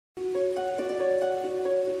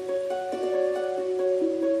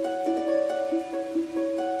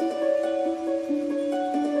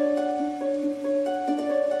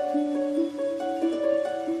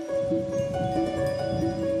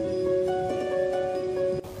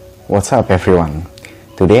What's up everyone?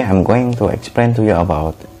 Today I'm going to explain to you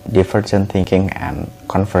about divergent thinking and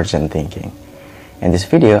convergent thinking. In this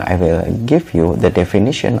video I will give you the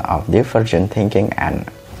definition of divergent thinking and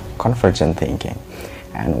convergent thinking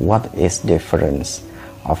and what is difference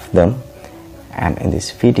of them, and in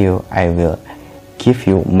this video I will give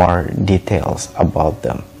you more details about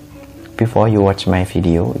them. Before you watch my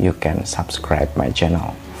video, you can subscribe my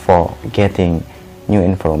channel for getting new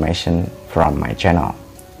information from my channel.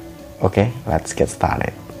 Okay, let's get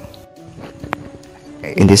started.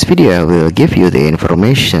 In this video, I will give you the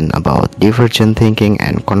information about divergent thinking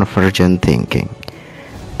and convergent thinking.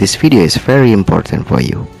 This video is very important for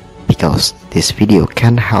you because this video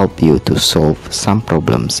can help you to solve some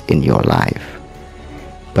problems in your life.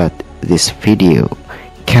 But this video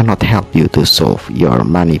cannot help you to solve your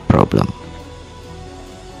money problem.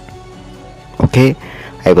 Okay,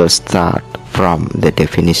 I will start from the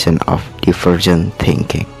definition of divergent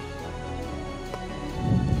thinking.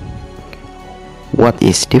 What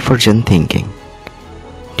is divergent thinking?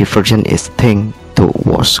 Divergent is think to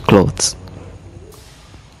wash clothes.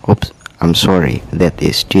 Oops, I'm sorry, that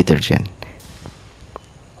is detergent.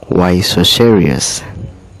 Why so serious?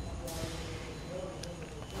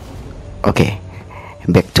 Okay,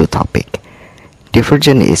 back to topic.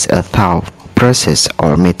 Divergent is a thought process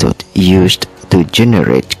or method used to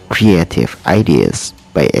generate creative ideas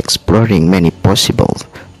by exploring many possible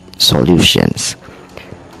solutions.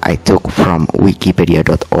 I took from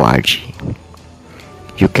wikipedia.org.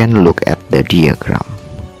 You can look at the diagram.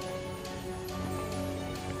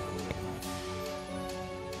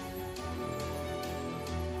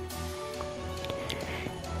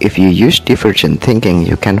 If you use divergent thinking,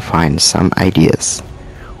 you can find some ideas.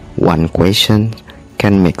 One question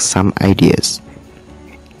can make some ideas.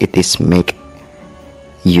 It is make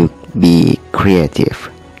you be creative.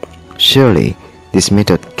 Surely, this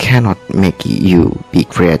method cannot make you be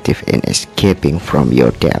creative in escaping from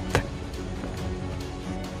your debt.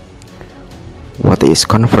 What is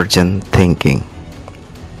convergent thinking?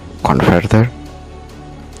 Converter?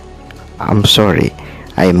 I'm sorry,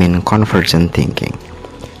 I mean convergent thinking.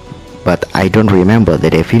 But I don't remember the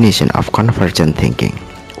definition of convergent thinking.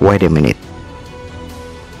 Wait a minute.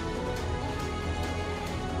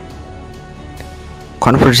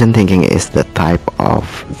 Convergent thinking is the type of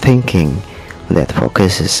thinking that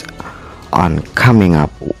focuses on coming up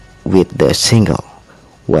with the single,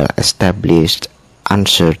 well-established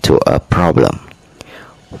answer to a problem.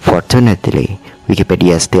 Fortunately,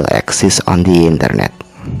 Wikipedia still exists on the internet.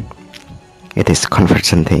 It is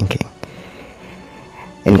convergent thinking.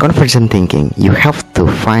 In convergent thinking, you have to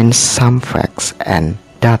find some facts and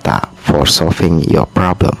data for solving your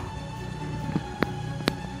problem.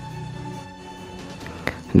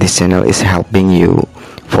 This channel is helping you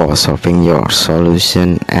for solving your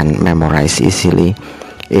solution and memorize easily.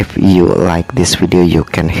 If you like this video, you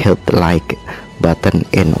can hit the like button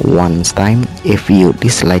in one time. If you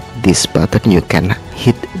dislike this button, you can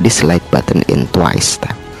hit dislike button in twice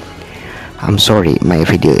time. I'm sorry my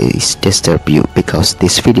video is disturb you because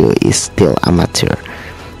this video is still amateur.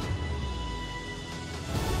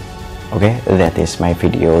 Okay, that is my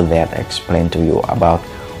video that explained to you about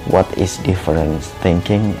what is different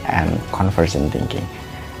thinking and convergent thinking.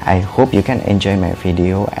 I hope you can enjoy my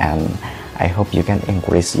video and I hope you can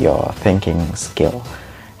increase your thinking skill,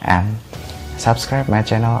 and subscribe my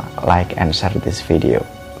channel, like and share this video.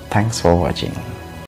 Thanks for watching.